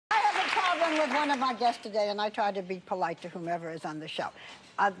in with one of my guests today, and I try to be polite to whomever is on the show.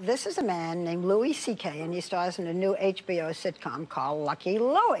 This is a man named Louis C.K., and he stars in a new HBO sitcom called Lucky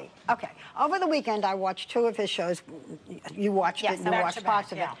Louie. Okay, over the weekend, I watched 2 of his shows. You watched it, and you watched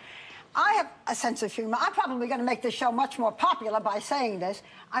parts of it. I have a sense of humor. I'm probably going to make this show much more popular by saying this.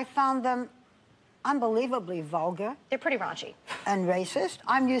 I found them unbelievably vulgar. They're pretty raunchy. And racist.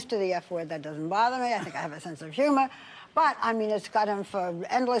 I'm used to the F word. That doesn't bother me. I think I have a sense of humor. But, I mean, it's got him for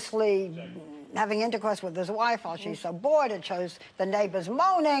endlessly having intercourse with his wife while she's so bored. It shows the neighbors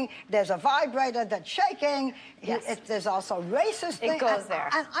moaning. There's a vibrator that's shaking. Yes. There's also racist things. It goes there.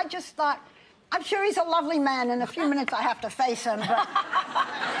 And I just thought, I'm sure he's a lovely man. In a few minutes, I have to face him. But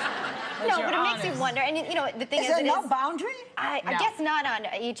no, but it makes you wonder. And, you know, the thing is... Is there no boundary? I guess not on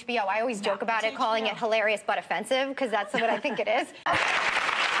HBO. I always joke about it, calling it hilarious but offensive, because that's what I think it is.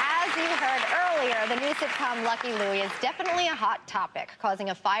 As you heard earlier, the new sitcom Lucky Louie is definitely a hot topic, causing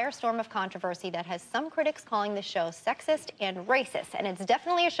a firestorm of controversy that has some critics calling the show sexist and racist. And it's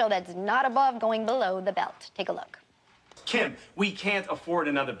definitely a show that's not above going below the belt. Take a look. Kim, we can't afford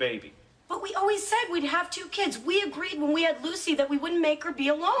another baby. But we always said we'd have 2 kids. We agreed when we had Lucy that we wouldn't make her be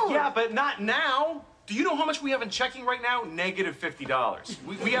alone. Yeah, but not now. Do you know how much we have in checking right now? Negative $50.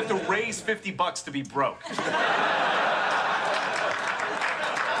 We have to raise $50 to be broke.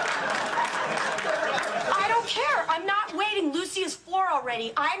 I don't care. I'm not waiting. Lucy is 4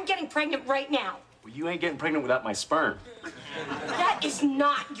 already. I'm getting pregnant right now. Well, you ain't getting pregnant without my sperm. That is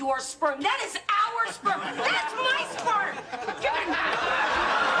not your sperm. That is our sperm. That's my sperm. Give it back.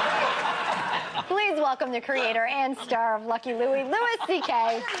 Please welcome the creator and star of Lucky Louie, Louis C.K.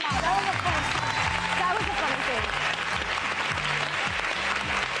 That was a fun scene.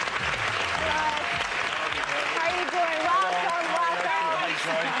 How are you doing? Welcome.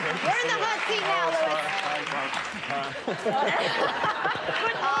 You're in the hot seat now, Louis.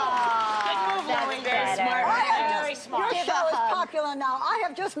 Very smart. Your show is popular now. I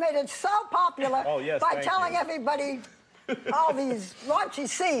have just made it so popular by telling everybody all these raunchy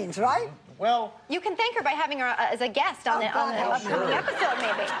scenes, right? Well, you can thank her by having her as a guest on the upcoming episode,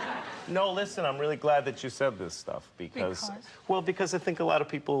 maybe. No, listen, I'm really glad that you said this stuff because I think a lot of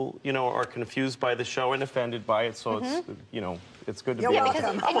people, you know, are confused by the show and offended by it. So it's, you know, it's good to be able to.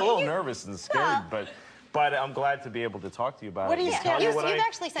 I'm a little nervous and scared, but I'm glad to be able to talk to you about it. You've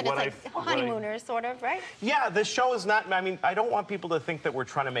actually said it's like honeymooners, sort of, right? Yeah, the show is not, I mean, I don't want people to think that we're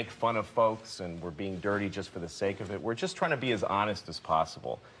trying to make fun of folks and we're being dirty just for the sake of it. We're just trying to be as honest as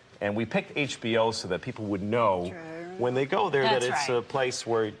possible. And we picked HBO so that people would know when they go there that it's a place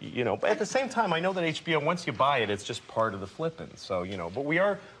where, you know, but at the same time, I know that HBO, once you buy it, it's just part of the flipping. So, you know, but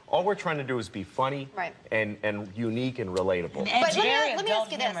all we're trying to do is be funny and unique and relatable. But let me ask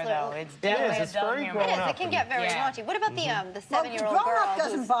you this, Lou. It's very grown up. It can get very raunchy. What about the 7-year-old girl? Grown up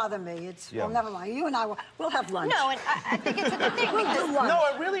doesn't bother me. It's, well, never mind. You and I, we'll have lunch. No, and I think it's a good thing. We'll do lunch. No,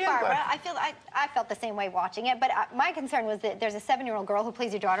 it really is. Barbara, I felt the same way watching it, but my concern was that there's a 7-year-old girl who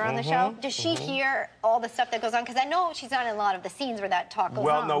plays your daughter on the show. Does she hear all the stuff that goes on? Because I know she's not in a lot of the scenes where that talk goes on.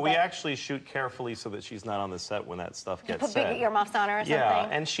 Well, no, we actually shoot carefully so that she's not on the set when that stuff gets said. Put earmuffs on her or something? Yeah,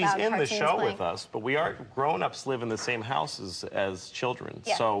 and she's in the show with us, but we are, grown-ups live in the same houses as children.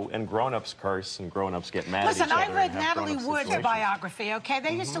 So, and grown-ups curse and grown-ups get mad at each other. Listen, I read Natalie Wood's biography, okay?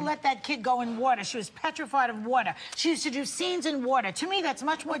 They used to let that kid go in water. She was petrified of water. She used to do scenes in water. To me, that's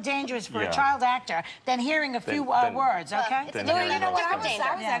much more dangerous for a child actor than hearing a few words, okay? You know what?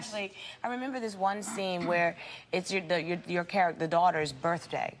 I was actually, I remember this one scene where it's your character, the daughter's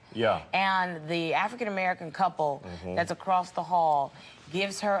birthday. Yeah. And the African-American couple that's across the hall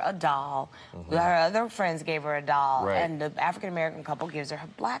gives her a doll. Her other friends gave her a doll. And the African-American couple gives her a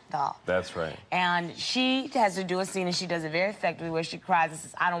black doll. That's right. And she has to do a scene, and she does it very effectively, where she cries and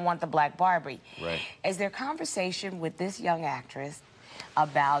says, "I don't want the black Barbie." Is there conversation with this young actress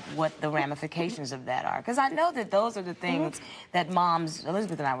about what the ramifications of that are? Because I know that those are the things that moms,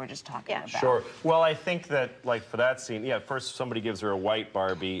 Elizabeth and I were just talking about. Sure. Well, I think that, like, for that scene, first somebody gives her a white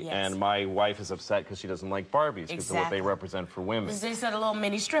Barbie, and my wife is upset because she doesn't like Barbies because of what they represent for women. They said a little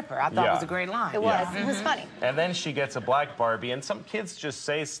mini stripper. I thought it was a great line. It was. It was funny. And then she gets a black Barbie, and some kids just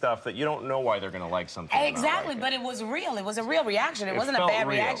say stuff that you don't know why they're going to like something. Exactly, but it was real. It was a real reaction. It wasn't a bad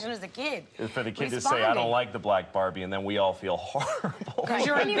reaction as a kid. For the kid to say, "I don't like the black Barbie," and then we all feel horrible. Because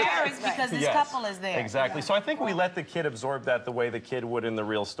you're embarrassed because this couple is there. Exactly. So I think we let the kid absorb that the way the kid would in the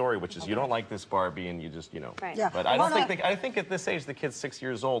real story, which is you don't like this Barbie and you just, you know. But I don't think I think at this age the kid's 6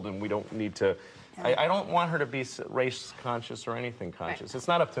 years old and we don't need to I don't want her to be race conscious or anything conscious. It's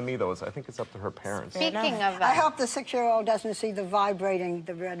not up to me, though. I think it's up to her parents. Speaking of I hope the 6-year-old doesn't see the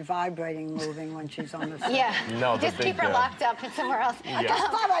red vibrating moving when she's on the set. Yeah. No, just keep her locked up somewhere else. I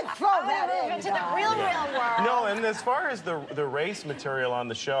just thought I'd throw that in. Into the real world. No, and as far as the race material on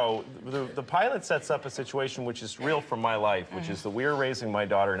the show, the pilot sets up a situation which is real from my life, which is that we're raising my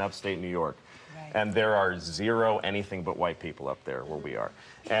daughter in upstate New York. And there are zero anything but white people up there where we are.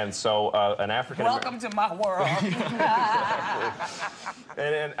 And so an African... Welcome to my world.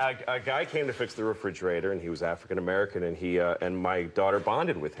 and a guy came to fix the refrigerator, and he was African American, and and my daughter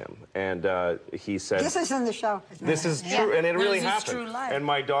bonded with him. And he said... This is in the show. This is true, and it really happened. True life. And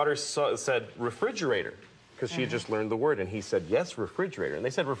my daughter said refrigerator, because she had just learned the word, and he said, yes, refrigerator. And they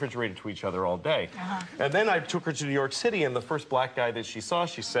said refrigerator to each other all day. And then I took her to New York City, and the first black guy that she saw,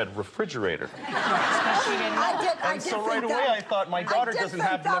 she said refrigerator. I did so right away, I thought my daughter doesn't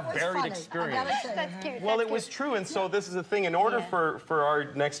have enough varied experience. That's cute. Well, it was true, and so this is the thing. In order for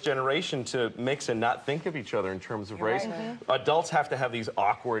our next generation to mix and not think of each other in terms of race, adults have to have these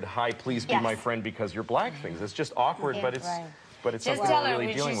awkward, hi, please be my friend because you're black things. It's just awkward, but it's... But it's just something tell we're her really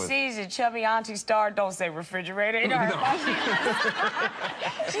when dealing she with. sees a chubby auntie star, don't say refrigerator. You know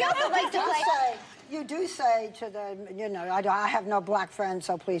She also likes to play. You do say to the, I have no black friends,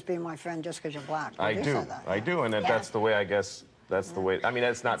 so please be my friend just because you're black. I do, and that's the way, I guess, that's the way. I mean,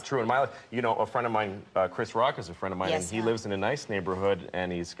 that's not true in my life. You know, a friend of mine, Chris Rock is a friend of mine, and he lives in a nice neighborhood,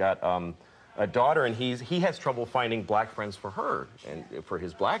 and he's got a daughter, and he has trouble finding black friends for her and for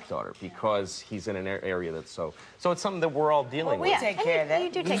his black daughter because he's in an area that's so it's something that we're all dealing with. We take care of that.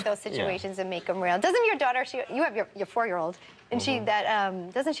 You do take those situations and make them real. Doesn't your daughter? You have your 4-year-old,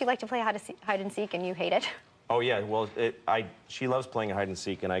 and doesn't she like to play hide and seek, and you hate it? Oh yeah, well, she loves playing hide and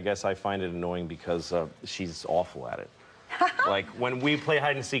seek, and I guess I find it annoying because she's awful at it. Like, when we play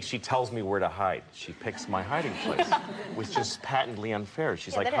hide and seek, she tells me where to hide. She picks my hiding place, which is just patently unfair.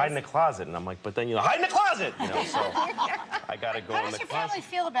 She's like, hide in the closet. And I'm like, but then, hide in the closet! So I got to go in the closet. How does your family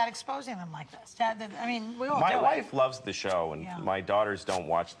feel about exposing them like this? I mean, we all do. My wife loves the show, and my daughters don't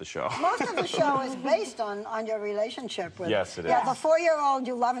watch the show. Most of the show is based on your relationship with... Yes, it is. Yeah, the 4-year-old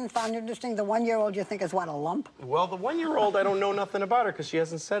you love and find interesting. The 1-year-old you think is, what, a lump? Well, the 1-year-old, I don't know nothing about her because she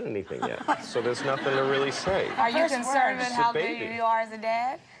hasn't said anything yet. So there's nothing to really say. Are you concerned with how big you are as a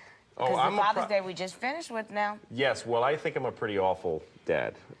dad? Because I'm the Father's Day we just finished with now. Yes, well, I think I'm a pretty awful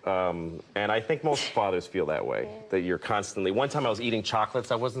dad. And I think most fathers feel that way, that you're constantly... One time I was eating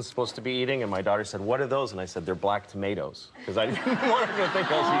chocolates I wasn't supposed to be eating, and my daughter said, what are those? And I said, they're black tomatoes. Because I didn't want her to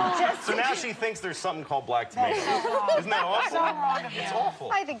think I was eating. So now she thinks there's something called black tomatoes. Isn't that awful? So wrong of you. It's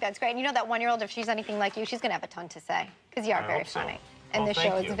awful. I think that's great. And you know that 1-year-old, if she's anything like you, she's going to have a ton to say. Because you are very funny. And the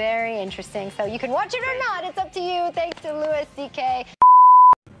show is very interesting. So you can watch it or not. It's up to you. Thanks to Louis C.K.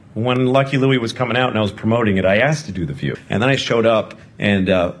 When Lucky Louie was coming out and I was promoting it, I asked to do The View. And then I showed up, and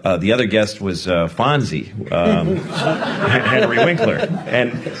the other guest was Fonzie, Henry Winkler.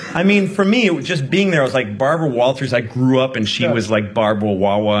 And, I mean, for me, it was just being there. I was like Barbara Walters. I grew up, and she was like Barbara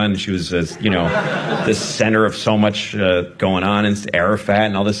Wawa, and she was, the center of so much going on, and Arafat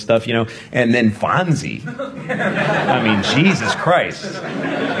and all this stuff, And then Fonzie. I mean, Jesus Christ.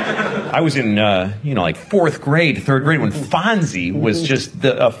 I was in, like 4th grade, 3rd grade, when Fonzie was just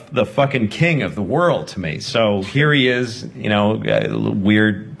the fucking king of the world to me. So here he is,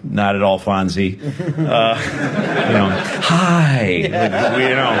 weird, not at all Fonzie. Hi. It's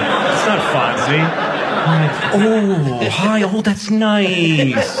not Fonzie. Oh, hi. Oh, that's nice.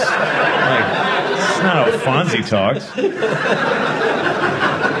 It's not how Fonzie talks.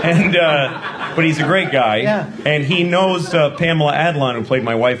 And, but he's a great guy, and he knows Pamela Adlon, who played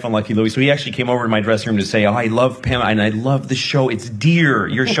my wife on Lucky Louie, so he actually came over to my dressing room to say, oh, I love Pamela, and I love the show. It's dear.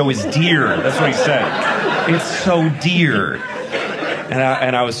 Your show is dear. That's what he said. It's so dear.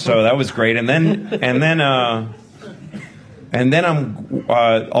 And I was, so that was great. And then I'm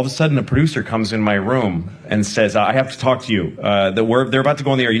all of a sudden a producer comes in my room and says, I have to talk to you. They're about to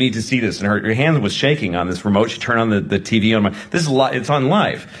go on the air. You need to see this. And her hand was shaking on this remote. She turned on the TV on this is it's on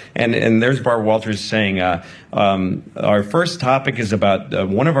live. And there's Barbara Walters saying, our first topic is about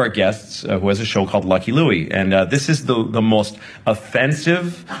one of our guests who has a show called Lucky Louie. And this is the most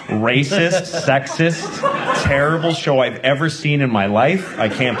offensive, racist, sexist, terrible show I've ever seen in my life. I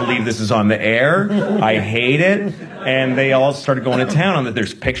can't believe this is on the air. I hate it. And they all started going to town on that.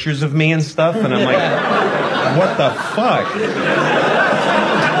 There's pictures of me and stuff. And I'm like, what the fuck?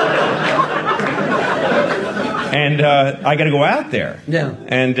 And I got to go out there. Yeah.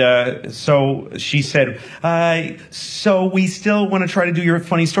 And so she said, so we still want to try to do your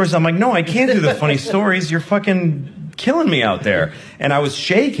funny stories. I'm like, no, I can't do the funny stories. You're fucking killing me out there. And I was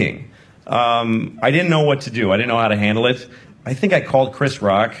shaking. I didn't know what to do. I didn't know how to handle it. I think I called Chris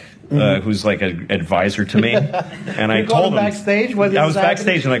Rock, who's like an advisor to me, and I told him backstage. I was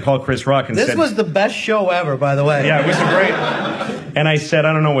backstage, and I called Chris Rock and said, "This was the best show ever, by the way." Yeah, it was great. And I said,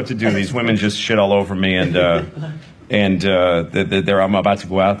 I don't know what to do. These women just shit all over me, and I'm about to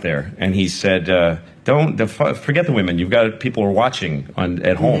go out there. And he said, forget the women. You've got people are watching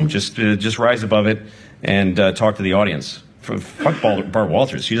at home. Just rise above it and talk to the audience. Fuck Barbara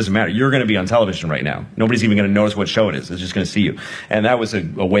Walters. She doesn't matter. You're going to be on television right now. Nobody's even going to notice what show it is. They're just going to see you. And that was a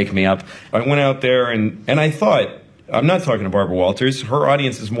wake me up. I went out there and I thought, I'm not talking to Barbara Walters. Her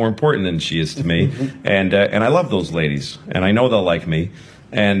audience is more important than she is to me. And I love those ladies. And I know they'll like me.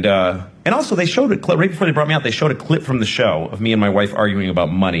 And also they showed a clip, right before they brought me out, they showed a clip from the show of me and my wife arguing about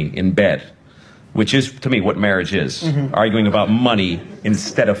money in bed. Which is, to me, what marriage is. Arguing about money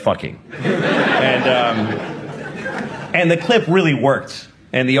instead of fucking. And the clip really worked.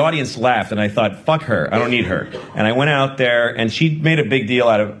 And the audience laughed, and I thought, fuck her, I don't need her. And I went out there, and she made a big deal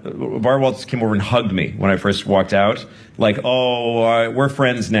out of, Barbara Walters came over and hugged me when I first walked out. Like, oh, we're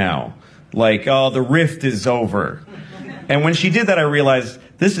friends now. Like, oh, the rift is over. And when she did that, I realized,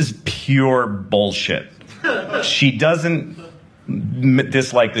 this is pure bullshit. She doesn't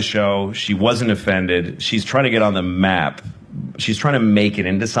dislike the show. She wasn't offended. She's trying to get on the map. She's trying to make it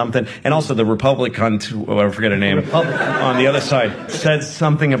into something. And also the Republican, I forget her name, on the other side, said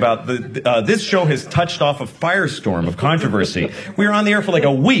something about this show has touched off a firestorm of controversy. We were on the air for like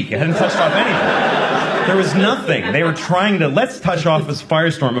a week. It hadn't touched off anything. There was nothing. They were trying to, let's touch off this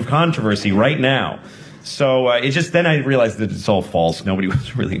firestorm of controversy right now. So then I realized that it's all false. Nobody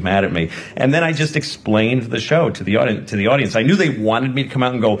was really mad at me. And then I just explained the show to the audience. I knew they wanted me to come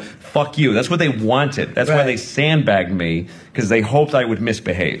out and go, fuck you. That's what they wanted. That's why they sandbagged me, because they hoped I would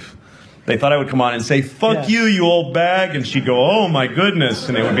misbehave. They thought I would come on and say, fuck you, you old bag. And she'd go, oh, my goodness.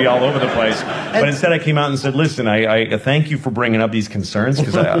 And it would be all over the place. But instead I came out and said, listen, I thank you for bringing up these concerns,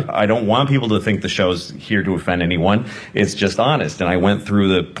 because I don't want people to think the show's here to offend anyone. It's just honest. And I went through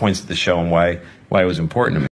the points of the show and why it was important to me.